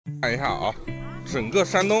看一下啊，整个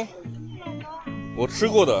山东我吃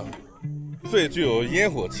过的最具有烟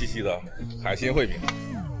火气息的海鲜烩饼。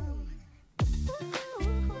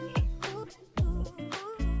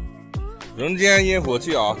人间烟火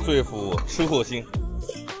气啊，最抚吃货心。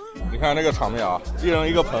你看这个场面啊，一人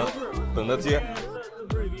一个盆，等着接。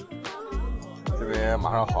这边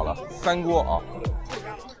马上好了，3锅啊。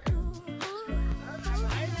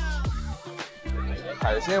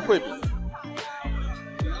海鲜烩饼，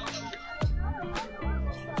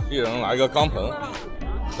一人拿一个钢盆，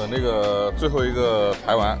等这个最后一个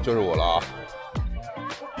排完就是我了啊！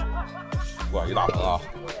哇，一大盆啊！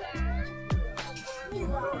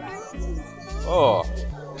哦，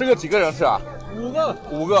这个几个人吃啊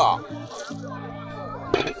？5个啊！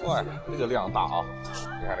哇，这个量大啊！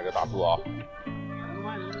你看这个大肚啊！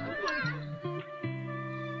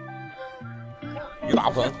一大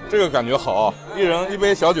盆，这个感觉好啊！一人1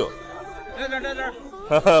杯小酒。在这。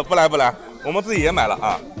呵呵，不来，我们自己也买了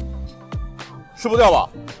啊。吃不掉吧？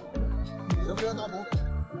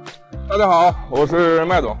大家好，我是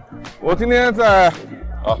麦总。我今天在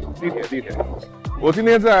地铁。我今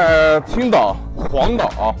天在青岛、黄岛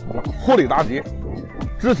啊，霍里大集。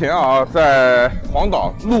之前啊，在黄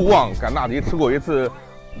岛陆旺赶大集吃过一次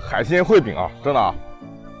海鲜烩饼啊，真的啊，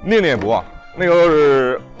念念不忘。那个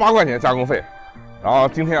是8块钱加工费。然后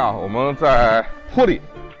今天啊，我们在霍里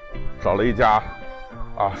找了一家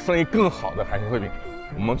生意更好的海鲜烩饼，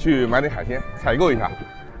我们去买点海鲜采购一下，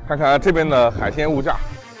看看这边的海鲜物价，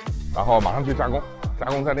然后马上去加工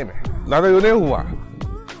在那边。来的有点晚，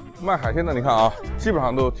卖海鲜的你看啊，基本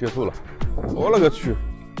上都结束了。我勒个去，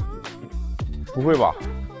不会吧？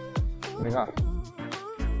你看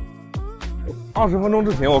，20分钟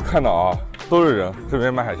之前我看到啊，都是人这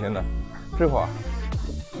边卖海鲜的，这会儿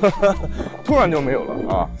突然就没有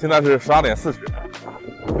了啊！现在是12点40，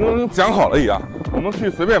跟讲好了一样，我们去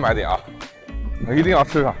随便买点啊，一定要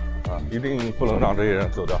吃上啊，一定不能让这些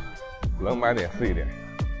人走掉，能买点是一点。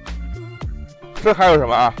这还有什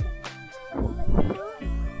么啊？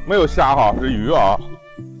没有虾哈，是鱼啊。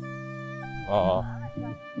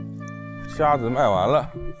虾子卖完了。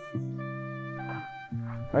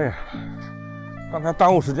哎呀，刚才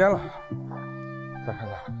耽误时间了。再看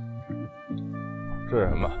看。这是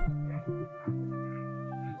什么？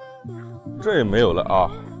这也没有了啊！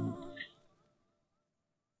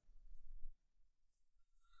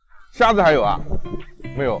虾子还有啊？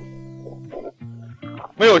没有，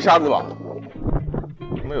没有虾子吧？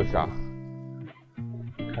没有虾，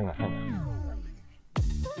看看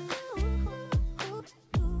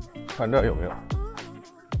这有没有？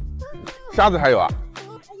虾子还有啊？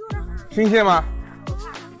新鲜吗？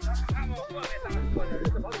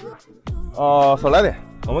少来点，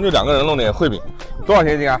我们就2个人弄点烩饼，多少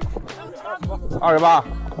钱一斤啊？28，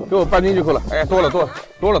给我半斤就够了。哎，多了，少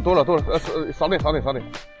点。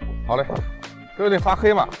好嘞，这有点发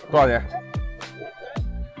黑嘛，多少钱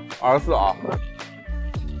？24啊。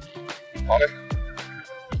好嘞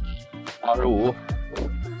，25，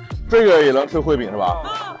这个也能吃烩饼是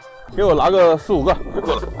吧？给我拿个4、5个就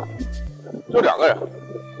够了，就2个人。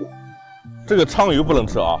这个鲳鱼不能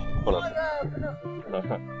吃啊，不能吃。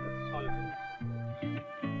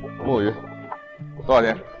木鱼多少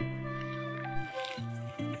钱？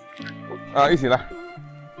一起来。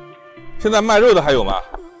现在卖肉的还有吗？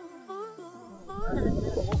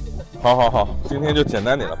好，今天就简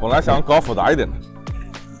单点了。本来想搞复杂一点的。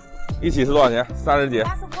一起是多少钱？30几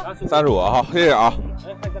？35啊，好，谢谢啊。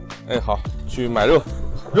哎，好，去买肉，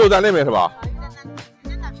肉在那边是吧？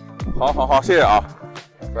好，谢谢啊。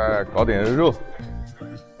再搞点肉，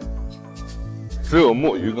只有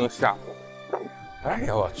墨鱼跟虾。哎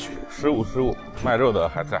呀，我去，15，卖肉的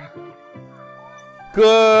还在。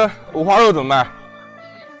哥，五花肉怎么卖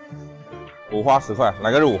？5花10块，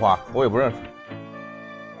哪个是5花？我也不认识。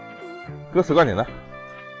哥10块钱的，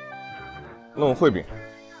弄烩饼。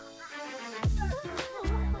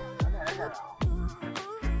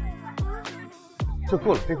就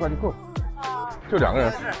够了，这块就够了，就2个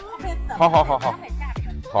人。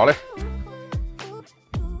好嘞。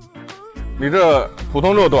你这普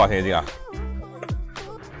通肉多少钱一斤啊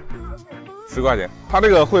？10块钱，他这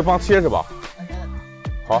个会帮切是吧？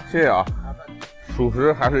好，谢谢啊。属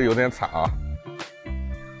实还是有点惨啊，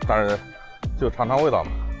但是就尝尝味道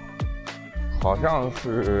嘛。好像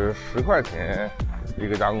是10块钱一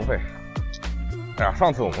个加工费。哎呀，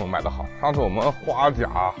上次我们买的好，上次我们花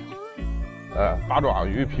甲、八爪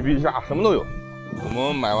鱼、皮皮虾什么都有。我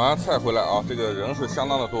们买完菜回来啊，这个人是相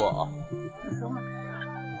当的多啊。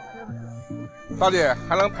大姐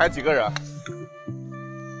还能排几个人？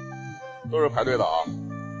都是排队的啊。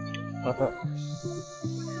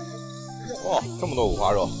哇，这么多五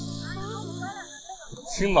花肉，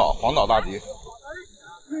青岛黄岛大集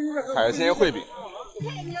海鲜烩饼。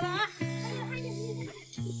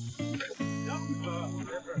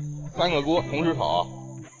3个锅同时炒啊。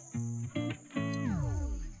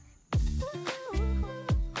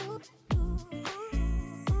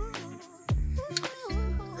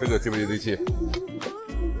这个接不接地气？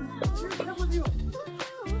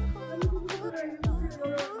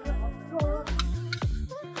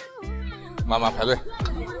妈妈排队，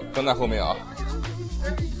跟在后面啊。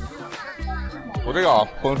我这个啊，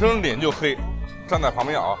本身脸就黑，站在旁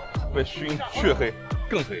边啊，被熏黢黑，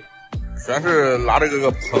更黑。全是拿着这个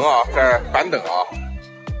盆啊，在板等啊。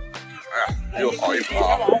哎呀，又好一盆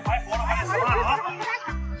啊！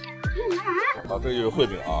啊，这就是烩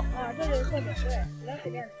饼啊。啊，这就是烩饼，对，不能随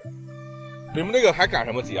便吃。你们这个还赶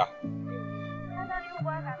什么集啊？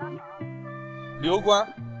刘关。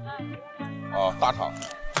啊，大厂。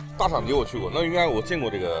大厂集我去过，那应该我见过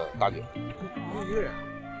这个大姐。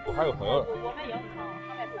我还有朋友。我们有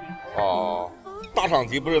他在这边。哦，大厂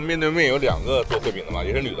集不是面对面有2个做烩饼的嘛，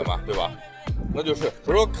也是女的嘛，对吧？那就是，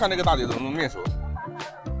所以说看这个大姐怎么面熟。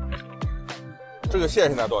这个蟹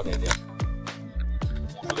现在多少钱一斤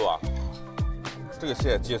？50多啊。这个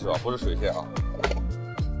蟹结实啊，不是水蟹啊。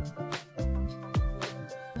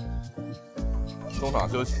中场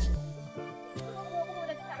休息。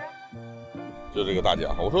就这个大姐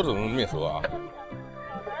啊，我说怎么面熟啊？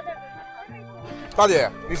大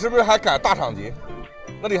姐，你是不是还赶大厂集？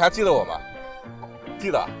那你还记得我吗？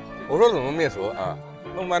记得。我说怎么面熟啊？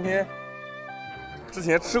弄半天，之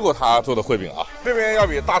前吃过他做的烩饼啊，这边要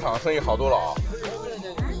比大厂生意好多了啊。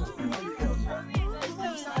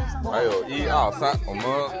还有1、2、3，我们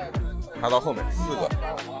排到后面4个。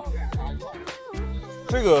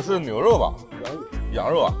这个是牛肉吧？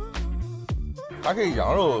羊肉啊，还可以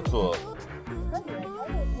羊肉做。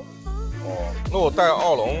哦，那我带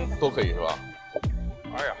奥龙都可以是吧？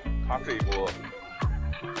哎呀，他这一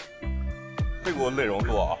锅内容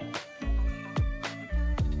多啊！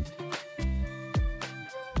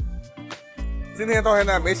今天到现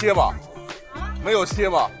在没歇吧？没有歇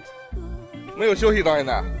吧？没有休息到现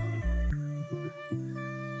在？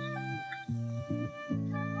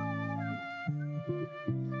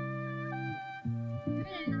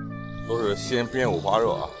都是鲜煸五花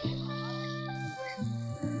肉啊！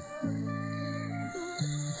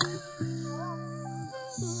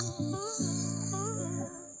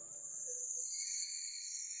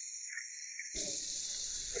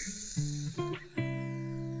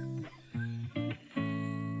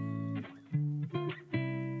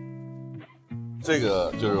这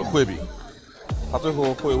个就是烩饼，他最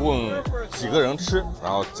后会问几个人吃，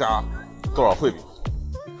然后加多少烩饼。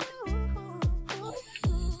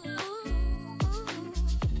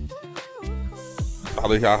大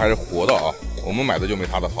对虾还是活的啊，我们买的就没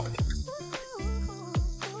它的好，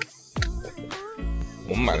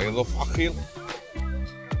我们买那个都发黑了。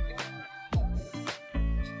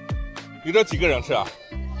你这几个人吃啊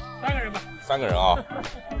？3个人吧。3个人啊，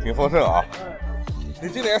挺丰盛啊。你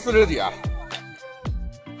今年40几啊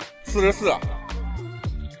？44啊。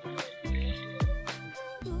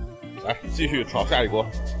来，继续炒下一锅。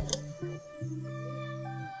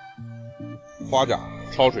花甲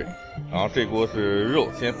焯水，然后这锅是肉，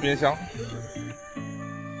先煸香。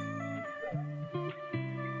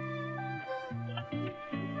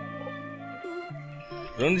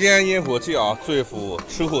人间烟火气啊，最抚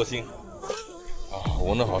吃货心啊，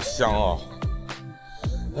闻得好香啊！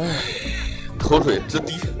哎，口水直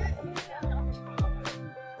滴。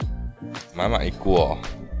满满一锅啊！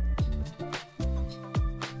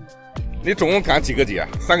你总共赶几个集啊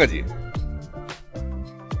？3个集。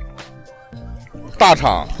大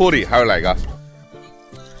厂、坡里还有哪个？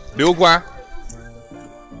刘关。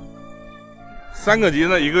3个集，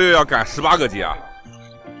那1个月要赶18个集啊？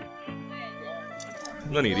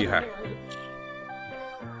那你厉害。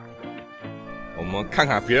我们看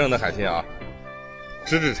看别人的海鲜啊，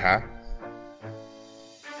指馋。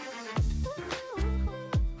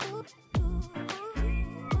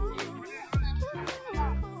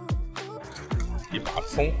一把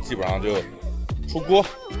葱基本上就出锅。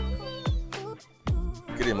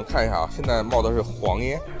给你们看一下啊，现在冒的是黄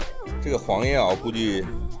烟，这个黄烟啊，我估计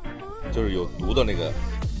就是有毒的那个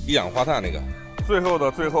一氧化碳那个。最后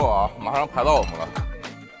的最后啊，马上排到我们了，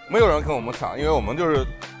没有人跟我们抢，因为我们就是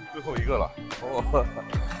最后一个了。哦，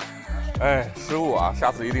哎，失误啊，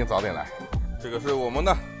下次一定早点来。这个是我们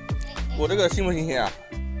的，我这个新不新鲜啊？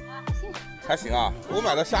还行啊，我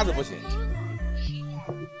买的虾子不行。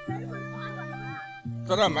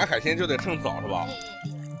在这买海鲜就得趁早是吧？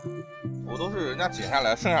我都是人家捡下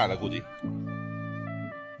来剩下的估计。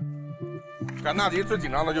赶大集最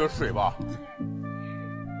紧张的就是水吧，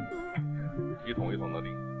一桶一桶的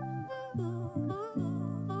拎。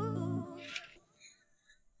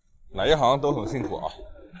哪一行都很辛苦啊，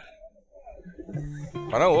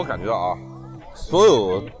反正我感觉啊，所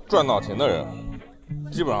有赚到钱的人，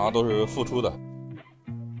基本上都是付出的。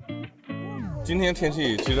今天天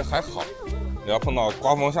气其实还好，你要碰到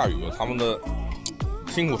刮风下雨，他们的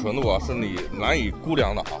辛苦程度啊，是你难以估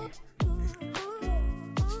量的啊。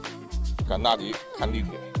赶大集，看地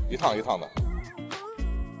铁，一趟一趟的。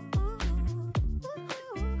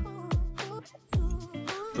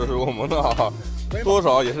这是我们的啊，多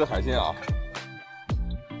少也是海鲜啊，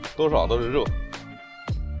多少都是肉。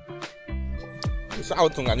虾我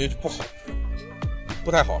总感觉不好，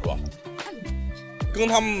不太好是吧？跟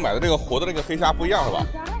他们买的这个活的那个黑虾不一样是吧？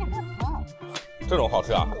这种好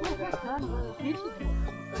吃啊？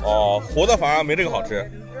哦，活的反而没这个好吃。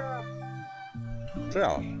这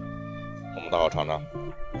样，我们待会儿尝尝。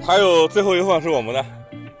还有最后一份是我们的，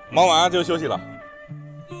忙完就休息了。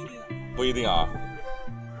不一定啊。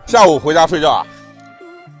下午回家睡觉啊？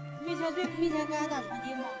每天给俺打床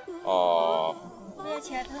底嘛。哦。我要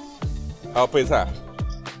切头。还要备菜。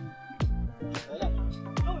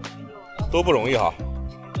都不容易哈。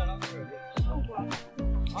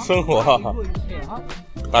生活哈。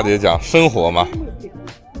大姐讲生活嘛。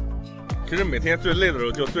其实每天最累的时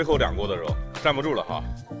候就最后2锅的时候，站不住了哈。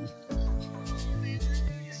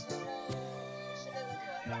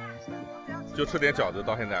就吃点饺子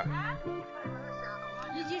到现在。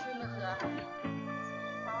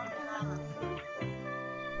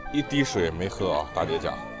一滴水没喝啊，大姐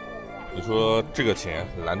讲，你说这个钱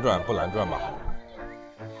难赚不难赚吧？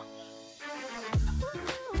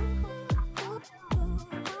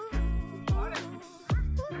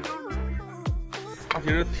它其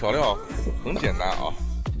实调料很简单啊，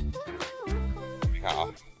你看啊，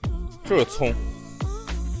就是葱、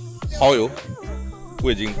蚝油、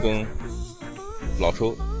味精跟老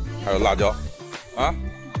抽，还有辣椒啊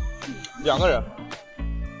，2个人。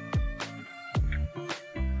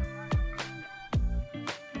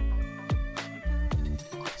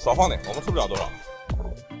少放点，我们吃不了多少。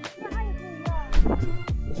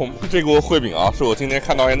我们这锅烩饼啊，是我今天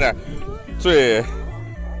看到现在最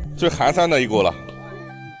寒酸的一锅了。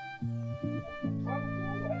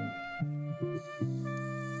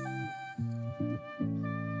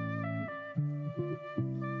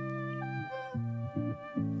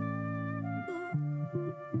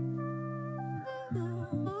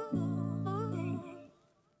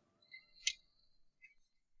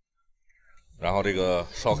然后这个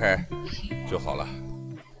烧开就好了。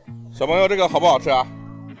小朋友，这个好不好吃啊？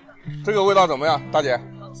这个味道怎么样，大姐？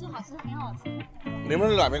好吃，好吃，很好吃。你们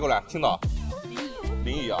是哪边过来？青岛？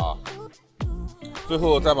临沂啊。最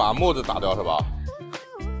后再把沫子打掉是吧？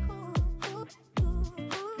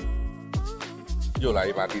又来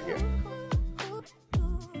一班地铁。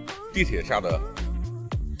地铁下的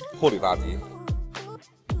厚里大集，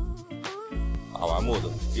打完沫子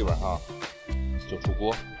基本上就出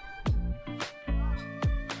锅。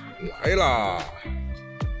来啦！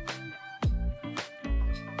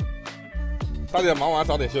大姐忙完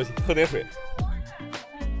早点休息，喝点水。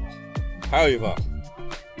还有一份，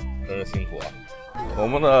真是辛苦啊！我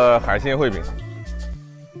们的海鲜烩饼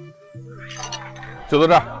就到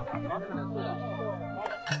这儿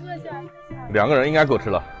，2个人应该够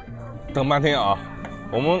吃了。等半天啊，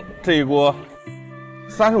我们这一锅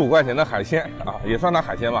35块钱的海鲜啊，也算它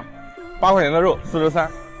海鲜吧，8块钱的肉43。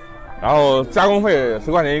然后加工费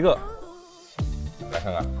10块钱一个，来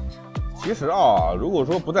看看。其实啊，如果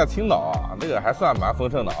说不在青岛啊，这个还算蛮丰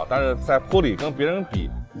盛的啊。但是在坡里跟别人比，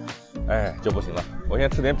哎就不行了。我先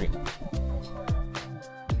吃点饼，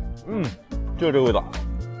就是这个味道。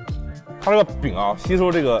它这个饼啊，吸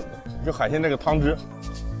收这个就海鲜这个汤汁，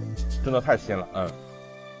真的太鲜了。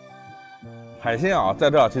海鲜啊，在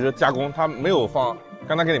这儿其实加工它没有放，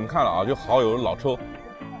刚才给你们看了啊，就蚝油、老抽、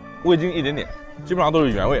味精一点点，基本上都是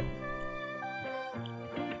原味。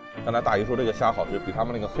刚才大姨说这个虾好吃，比他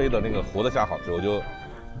们那个黑的那个活的虾好吃，我就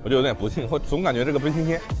有点不信，我总感觉这个不新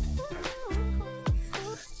鲜。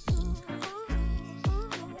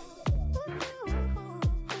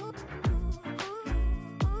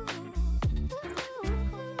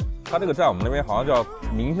它这个在我们那边好像叫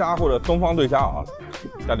明虾或者东方对虾啊，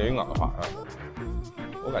在连云港的话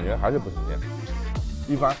我感觉还是不新鲜，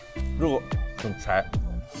一般，肉很柴。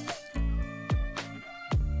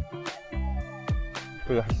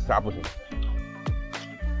这个虾不行，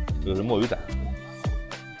这个是墨鱼仔，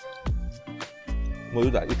墨鱼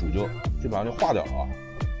仔一煮就基本上就化掉了啊。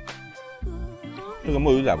这个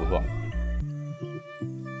墨鱼仔不错，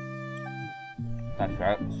但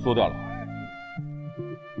全缩掉了。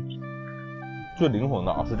最灵魂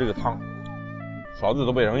的啊是这个汤，勺子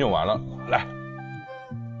都被人用完了。来，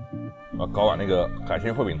搞碗那个海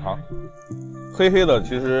鲜烩饼汤，黑黑的，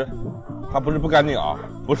其实它不是不干净啊，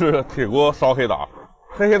不是铁锅烧黑的啊，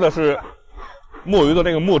黑黑的是墨鱼的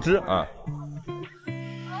那个墨汁啊。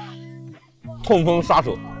痛风杀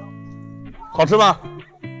手，好吃吗？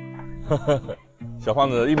小胖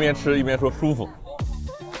子一边吃一边说舒服。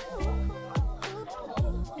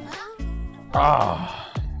啊！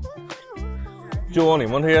就你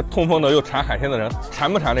们这些痛风的又馋海鲜的人，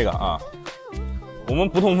馋不馋这个啊？我们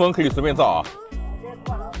不痛风可以随便造啊。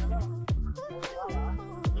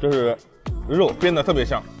这是肉煸的特别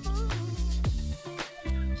香，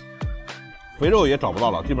肥肉也找不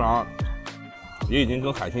到了，基本上也已经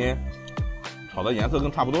跟海鲜炒的颜色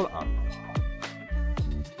跟差不多了啊。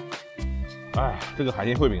哎，这个海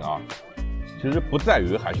鲜烩饼啊，其实不在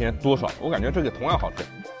于海鲜多少，我感觉这个同样好吃。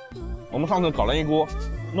我们上次搞了一锅，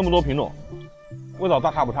那么多品种，味道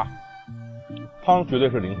大差不差，汤绝对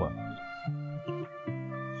是灵魂。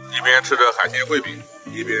一边吃着海鲜烩饼，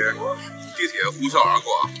一边地铁呼啸而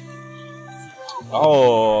过啊。然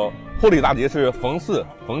后护理大节是逢4、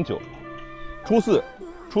逢9，初4、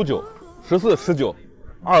初9、14、19、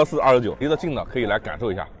24、29，离得近的可以来感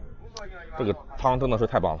受一下，这个汤真的是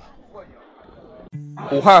太棒了。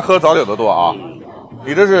武汉喝早酒的多啊，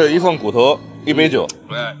你这是一份骨头，1杯酒，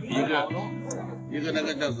一个那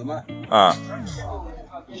个叫什么啊？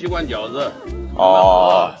西瓜饺子。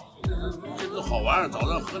哦，就是好玩，早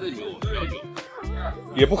上喝点酒，小酒。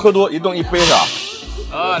也不喝多，一顿1杯是吧？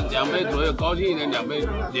啊，2杯左右，高兴一点2杯，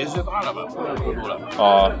年岁大了吧，不能喝多了。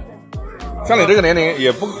哦，像你这个年龄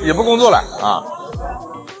也不工作了啊？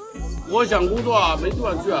我想工作啊，没地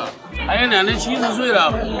方去啊。还有2年70岁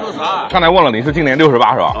了，工作啥？刚才问了，你是今年68是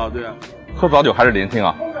吧？啊，对啊。喝早酒还是年轻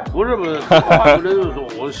啊？不是，话不能这么说，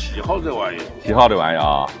我喜好这玩意。喜好这玩意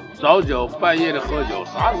啊？早酒半夜的喝酒，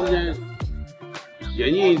啥时间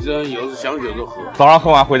眼睛一睁，有时想酒就喝。早上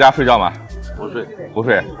喝完回家睡觉吗？不睡，不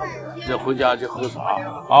睡。这回家就喝茶。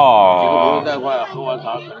哦。几个朋友带过来，喝完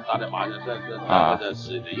茶可能打点麻将，再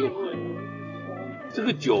吃一点又喝。这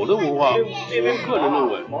个酒的文化，我个人认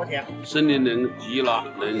为，身体能提拉，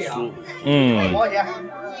能舒服。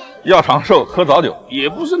要长寿喝早酒，也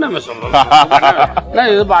不是那么什么，那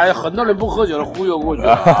也是把很多人不喝酒的忽悠过去。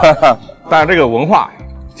但是这个文化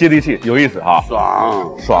接地气，有意思啊，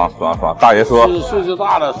爽。大爷说，岁数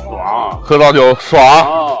大了爽，喝早酒爽。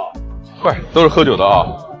啊，快，都是喝酒的啊。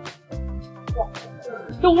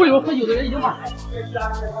这屋里边喝酒的人已经满了。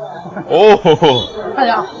哦，看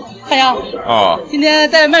一下啊！今天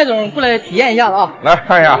带麦总过来体验一下子啊！来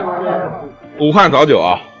看一下武汉早酒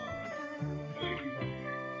啊！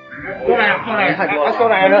多来呀！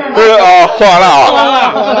这个啊，喝完了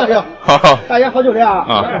啊！好，大家好久了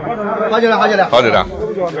啊！好久了。喝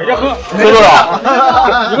多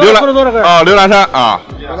少？刘兰山啊！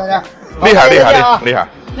厉害！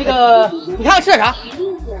那个，你看吃点啥？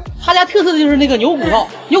他家特色的就是那个牛骨头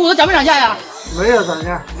涨没涨价呀？没有涨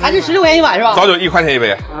价，还是16块钱一碗是吧？早酒1块钱1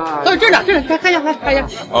杯。都是这呢，看一下。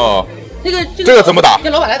哦，这个怎么打？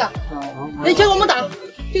让老板来打。那先给我们打，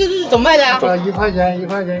这个是怎么卖的呀？1块钱一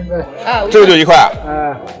杯。啊，这个就1块。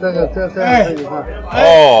这是1块。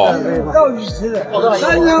哦。肉鱼吃的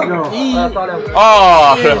，3两肉。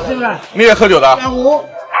哦，是吧？你也喝酒的？5，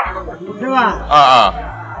是吧？啊。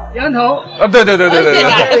羊头。啊，对。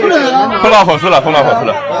碰到粉丝了。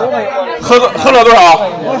喝了多少？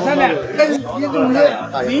我3两，跟一种是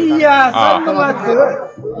名义啊，山东啊，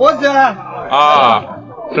活着啊。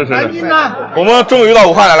是。我们终于到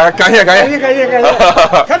武汉了，来，感谢。看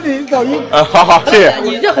你抖音。好，谢谢。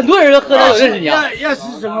你这很多人喝早酒认识你啊。要吃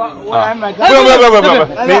什么，我来买。不用，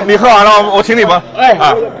你喝完了，我请你吧。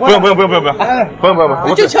不用。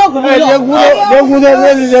我就敲骨头，连骨头。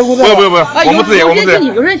不用，我们自己。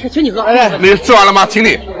有人请你喝。你吃完了吗？请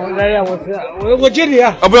你。来呀，我吃，我接你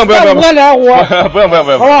啊。不用。武汉来，不用，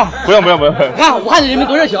好吧？不用。看武汉的人民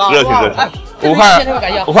多热情啊！热情。武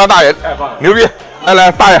汉大爷牛逼！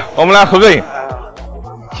来，大爷，我们来合个影。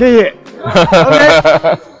谢谢。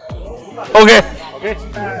OK。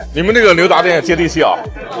你们这个牛杂店接地气啊！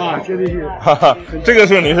接地气。这个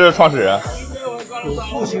你是创始人？我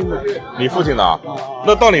父亲的。你父亲的啊？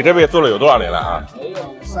那到你这边做了有多少年了啊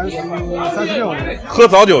？36年。喝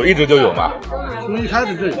早酒一直就有吗？从一开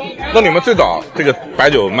始对。那你们最早这个白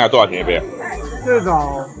酒卖多少钱一杯？最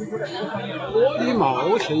早1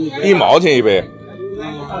毛钱一杯。1毛钱一杯。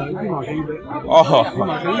1毛钱一杯。哦，1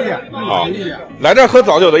毛钱1两。来这喝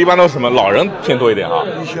早酒的一般都是什么？老人偏多一点啊。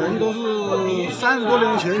以前都是30多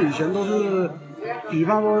年前，都是，比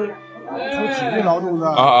方说出体力劳动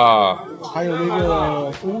的还有那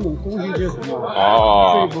个工薪阶层的。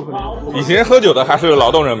这一部分。以前喝酒的还是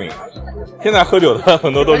劳动人民。现在喝酒的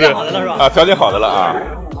很多都是啊，条件好的了啊，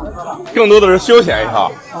更多的是休闲一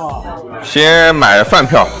套。先买饭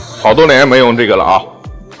票，好多年没用这个了啊，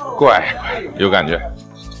乖，有感觉。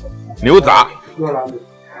牛杂，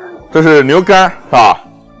这是牛肝是吧？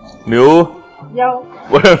牛腰，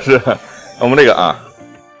我认识。我们这个啊，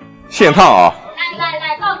现烫啊。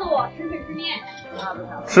来，告诉我，吃粉吃面。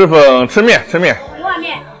吃粉吃面，吃面。几碗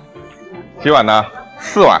面？几碗呢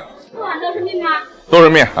？4碗。4碗都是面吗？都是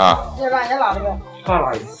面啊。这大爷哪个？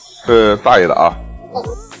是大爷的啊。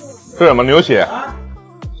是什么牛血？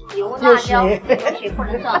牛辣椒，牛血不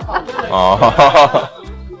能少。哦。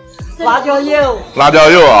辣椒油。辣椒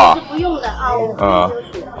油啊。不用的啊。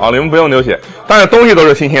啊，你们不用牛血，但是东西都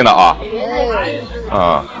是新鲜的啊。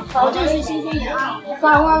啊。保证是新鲜的啊。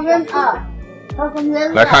3万分啊。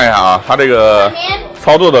来看一下啊，他这个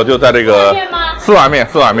操作的就在这个4碗面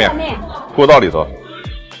锅道里头。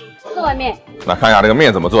4碗面。来看一下这个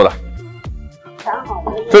面怎么做的。打好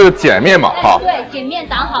的。这是碱面嘛？哈。对，碱面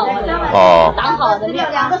打好的。哦。打好的面。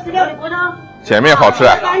2个石榴的骨头。碱面好吃。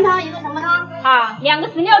干汤一个什么汤？啊，2个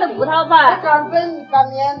石榴的骨头饭。2份拌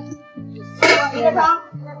面。一个汤。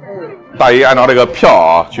大姨按照这个票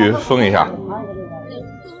啊去分一下。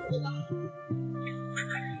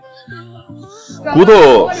骨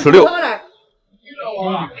头16。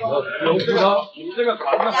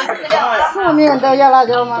素面都要辣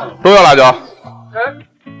椒吗？都要辣椒。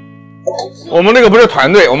我们这个不是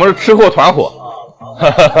团队，我们是吃货团伙。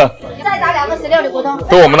再打2个石榴的骨头。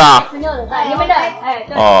都我们的。石榴的，你们的，哎，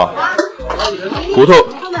对。哦。骨头。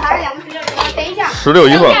后面还有2个石榴的骨头，等一下。16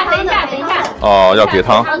一份。等一下。哦，要给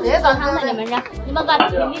汤。直接把汤给你们扔，你们把汤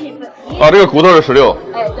给你分。哦，这个骨头是16。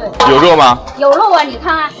哎，对。有肉吗？有肉啊，你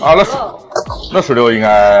看啊。啊，那16应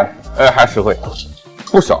该还实惠，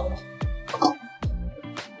不少。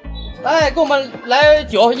来，给我们来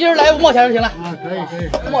酒，一人来5毛钱就行了。啊，可以。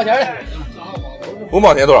5毛钱的。5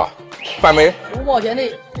毛钱多少？半杯。5毛钱的。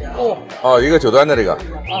哦。哦，一个酒端的这个。啊，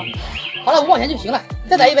好了，5毛钱就行了，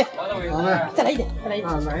再来一杯。好嘞。再来一点。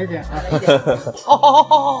啊，来一点。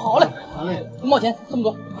好嘞。好嘞。 5毛钱这么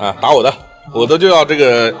多。啊，打我的，我的就要这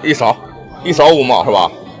个1勺5毛是吧？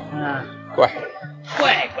嗯。乖。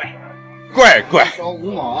少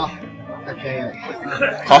5毛啊，太便宜了。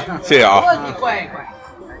好，谢谢啊。乖。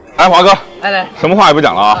哎，华哥，来，什么话也不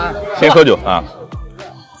讲了啊，先喝酒啊。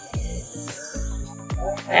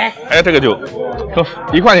哎，这个酒，跟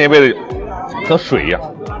1块钱一杯的，跟水一样，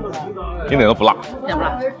一点都不辣。一点不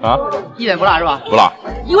辣啊？一点不辣是吧？不辣。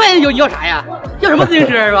1块钱酒你要啥呀？要什么自行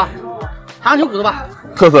车是吧？尝牛骨头吧。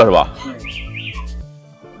特色是吧？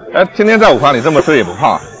哎，天天在武汉，你这么吃也不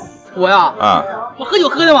胖。我呀？啊。我喝酒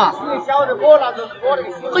喝的嘛。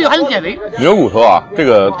喝酒还能减肥。牛骨头啊，这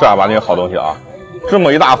个正儿八经好东西啊，这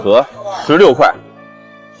么一大盒，16块。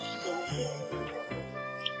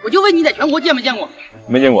我就问你在全国见没见过？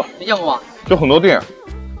没见过。没见过吧？就很多店，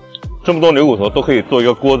这么多牛骨头都可以做一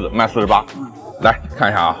个锅子卖48。来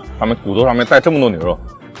看一下啊，他们骨头上面带这么多牛肉，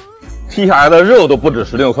剔下来的肉都不止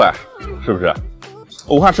16块，是不是？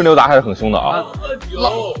武汉吃牛杂还是很凶的啊。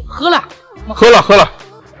喝了。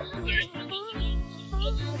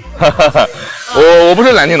我不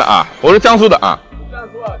是南京的啊，我是江苏的啊。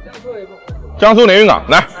江苏连云港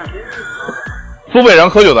来，苏北人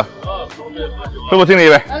喝酒的，师傅敬你一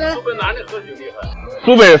杯。苏北哪里喝酒厉害？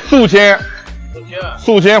苏北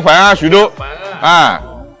宿迁、淮安、徐州，哎。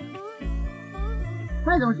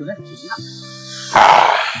那种酒的。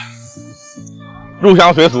入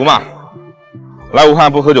乡随俗嘛，来武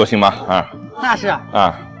汉不喝酒行吗？啊。那是啊。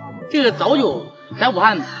啊。这个早酒在武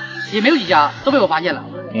汉也没有几家，都被我发现了。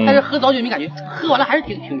但是喝早酒没感觉，喝完了还是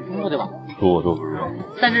挺舒服的吧？舒服。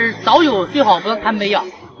但是早酒最好不要贪杯啊。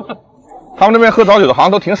他们那边喝早酒的好像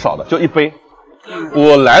都挺少的，就1杯。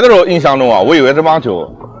我来的时候印象中啊，我以为这帮酒，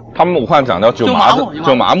他们武汉讲叫酒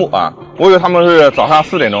麻木啊，我以为他们是早上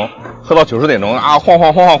4点钟喝到90点钟啊，晃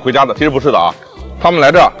晃回家的，其实不是的啊。他们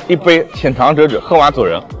来这1杯浅尝辄止，喝完走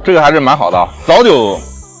人，这个还是蛮好的啊。早酒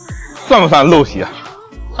算不算陋习啊？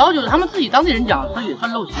早酒他们自己当地人讲，它也算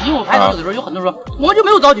陋习。因为我拍早酒的时候，有很多人说我们就没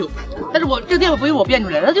有早酒，但是我这个店不是我编出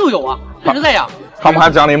来的，它就有啊，确实在呀。他们还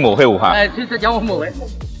讲你抹黑武汉。哎，这讲我抹黑。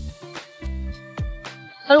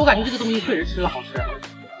但是我感觉这个东西确实吃了好吃，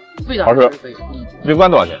味道好吃。这罐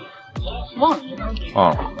多少钱？忘了。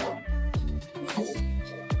啊。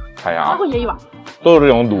看一下啊。8块钱一碗。都是这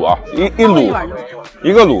种卤啊，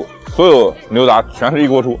一个卤，所有牛杂全是一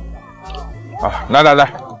锅出。啊，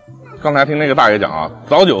来，刚才听那个大爷讲啊，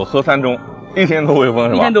早酒喝3盅，1天都微风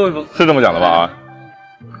是吧？1天都微风，是这么讲的吧？啊，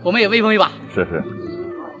我们也微风一把。是。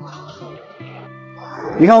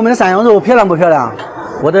你看我们的山羊肉漂亮不漂亮？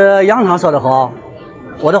我的羊汤烧得好，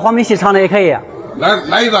我的黄焖鸡炒的也可以。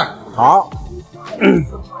来一段。好。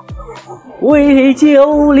为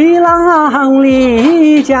救里郎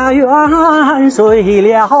离家园，遂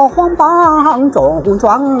了黄榜中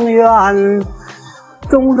状元。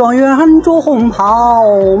中状元着红袍，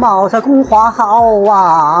帽子宫花好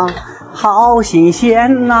啊，好新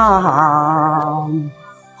鲜呐！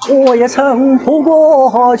我也曾扑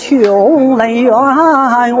过穷人园，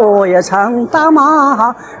我也曾打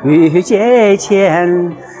马遇借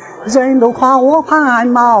钱，人都夸我盘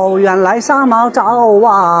毛，原来傻毛招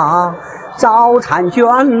啊，招婵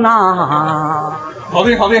娟呐！好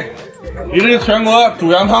听好听，你是全国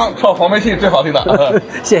煮羊汤跳黄梅戏最好听的。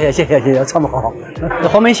谢谢，唱不好。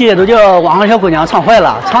黄梅戏都叫网上小姑娘唱坏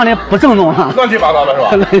了，唱的不正宗了，乱七八糟的是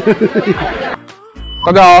吧？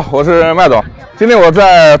大家好，我是麦总。今天我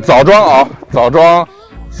在枣庄啊，枣庄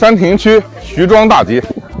三亭区徐庄大集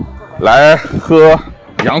来喝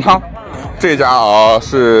羊汤。这家啊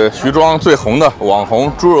是徐庄最红的网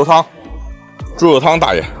红猪肉汤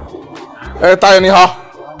大爷。哎，大爷你好。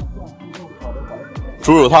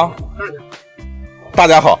猪肉汤，大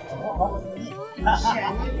家好。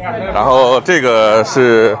然后这个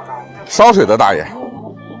是烧水的大爷，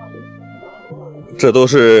这都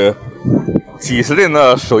是几十年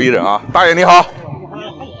的手艺人啊。大爷你好。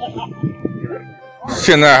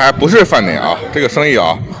现在还不是饭点啊，这个生意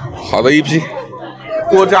啊好的一批。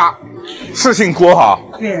郭家是姓郭哈？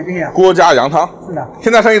对。郭家羊汤。是的。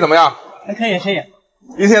现在生意怎么样？还可以。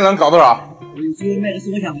一天能搞多少？就卖个4、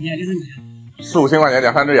5千块钱2、3只。4、5千块钱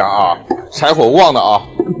2、3只羊啊，柴火旺的啊。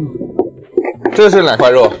这是哪块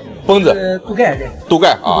肉？崩子。肚盖对。肚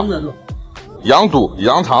盖啊。崩子肉。羊肚、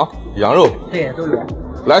羊肠、羊肉。对，都有。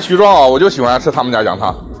来徐庄啊，我就喜欢吃他们家羊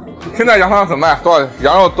汤。现在羊汤怎么卖？多少？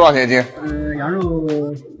羊肉多少钱一斤？羊肉，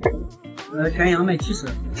全羊卖70。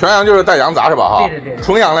全羊就是带羊杂是吧？哈。对。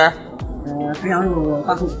纯羊呢？纯羊肉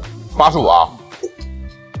85。85啊。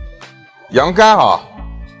羊肝啊。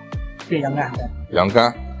对，羊肝。羊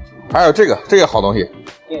肝，还有这个好东西。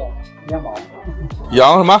对，羊包。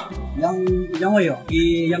羊什么？羊外腰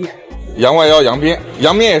给羊鞭。羊外腰、羊鞭，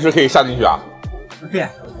羊鞭也是可以下进去啊。对。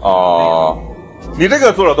哦，你这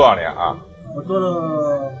个做了多少年啊？我做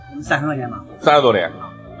了30多年吧。30多年，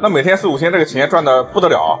那每天4、5千，这个钱赚的不得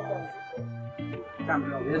了。赚不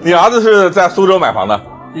了。你儿子是在苏州买房的？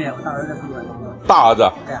对，我大儿子在苏州买房。大儿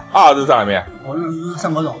子？对。二儿子在哪边？我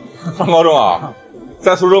上高中。上高中啊？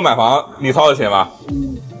在苏州买房，你掏的钱吗？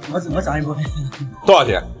我涨一部分。多少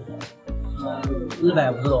钱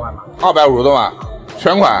？250多万吧。250多万，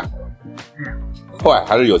全款。坏，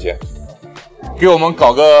还是有钱。给我们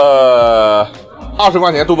搞个20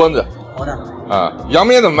块钱杜崩子。好的。啊，羊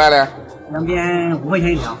鞭怎么卖呢？羊鞭5块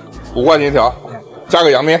钱一条。5块钱一条，加个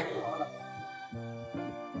羊鞭。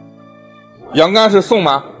羊肝是送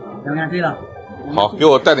吗？羊肝对了。好，给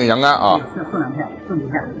我带点羊肝啊。送2片，送5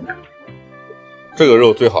片。这个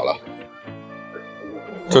肉最好了。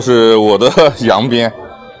这是我的羊鞭。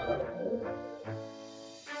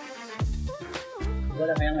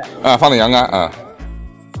啊，放点羊肝啊。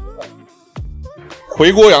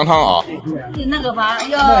回锅羊汤啊。那个吧，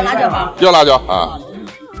要辣椒吧？要辣椒啊。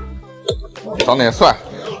放点蒜。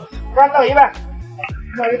干到一半，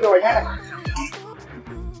那有多少钱的？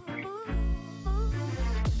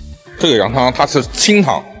这个羊汤它是清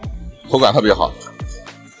汤，口感特别好。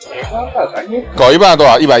搞一半多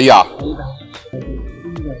少？110啊？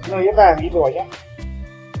弄一半没多少钱。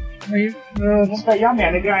这羊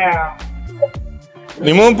面的店呀。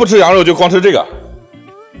你们不吃羊肉就光吃这个？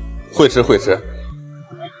会吃。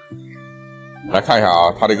来看一下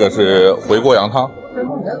啊，它这个是回锅羊汤。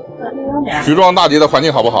徐庄大集的环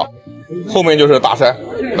境好不好？后面就是大山，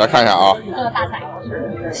来看一下啊。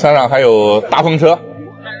山上还有大风车。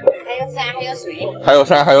还有山还有水。还有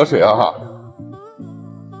山还有水啊哈。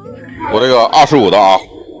我这个25的啊，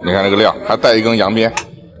你看这个量，还带一根羊鞭，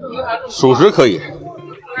属实可以。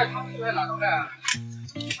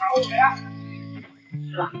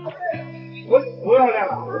我要来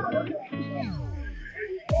了。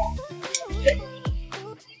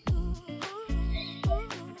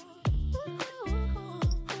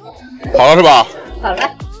好了是吧？好了。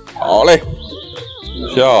好嘞，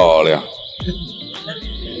漂亮。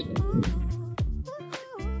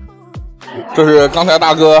这是刚才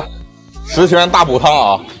大哥10全大补汤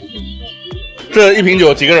啊。这一瓶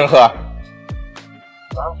酒几个人喝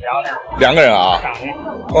？2个人啊。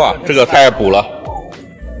哇，这个太补了。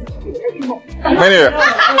美女，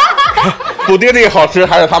补爹地好吃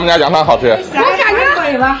还是他们家羊汤好吃？我感觉可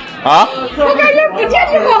以吧？啊？我感觉不见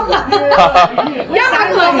得好喝，羊汤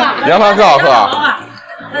更好喝。羊汤更好喝啊？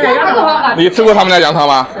羊汤更好喝。你吃过他们家羊汤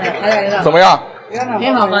吗？怎么样？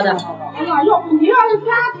挺好喝的。你要是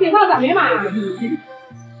想品尝咱们嘛？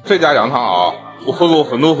这家羊汤啊，我喝过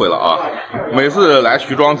很多回了啊。每次来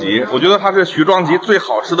徐庄集，我觉得它是徐庄集最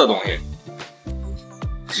好吃的东西。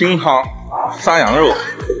清汤山羊肉、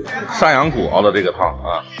山羊骨熬的这个汤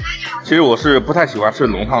啊，其实我是不太喜欢吃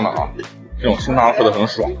浓汤的啊，这种清汤喝得很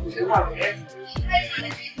爽。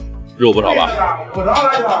肉不少吧？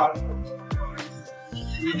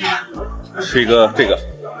吃一个这个，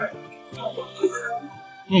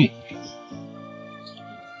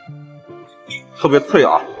特别脆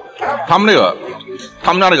啊。他们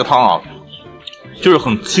家这个汤啊，就是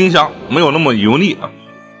很清香，没有那么油腻啊。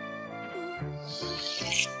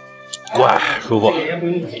哇，舒服。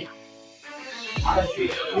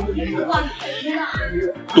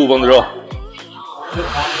肚崩的肉，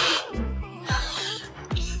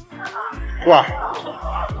哇，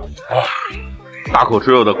大口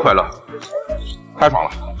吃肉的快乐，太爽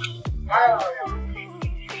了。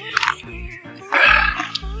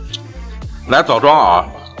来枣庄啊，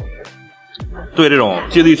对这种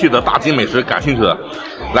接地气的大集美食感兴趣的，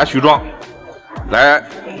来徐庄，来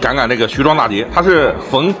赶赶这个徐庄大集。它是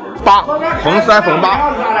逢3、逢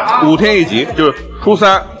8 5天一集，就是初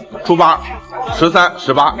3、初8、13、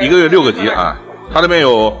18，一个月6个集啊。它这边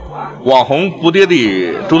有网红不跌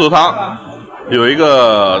地猪头汤，有一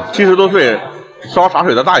个70多岁烧茶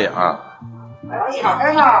水的大爷啊。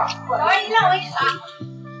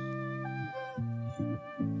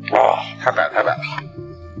哇，太白了！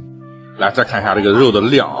来，再看一下这个肉的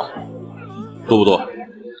量啊，多不多？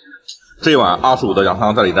这碗25的羊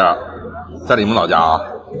汤在你们老家啊，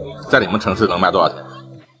在你们城市能卖多少钱？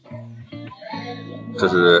这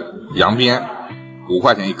是羊鞭，5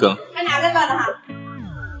块钱一根，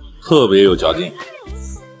特别有嚼劲。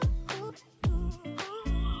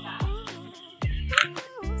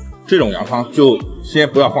这种羊汤就先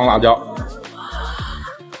不要放辣椒。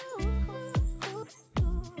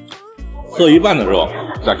喝一半的时候，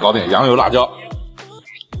再搞点羊油辣椒，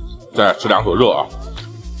再吃2口肉啊！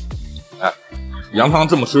哎，羊汤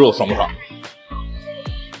这么吃肉爽不爽？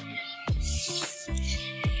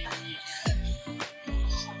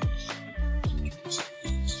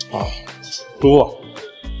啊，舒服。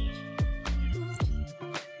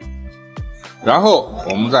然后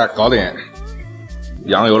我们再搞点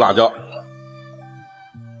羊油辣椒，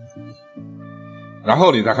然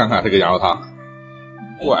后你再看看这个羊肉汤。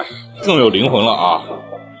哇，更有灵魂了啊！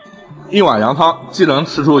一碗羊汤既能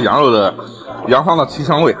吃出羊汤的清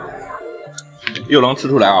香味，又能吃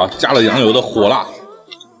出来啊加了羊油的火辣，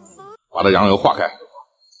把这羊油化开。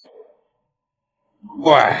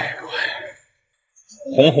哇，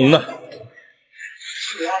红红的，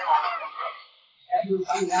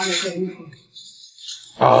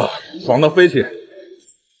啊，爽得飞起！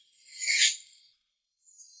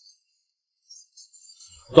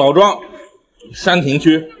枣庄山亭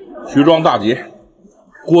区徐庄大集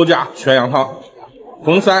郭家全羊汤，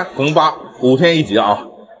逢3、逢8 5天一集啊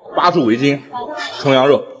，85一斤纯羊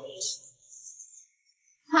肉，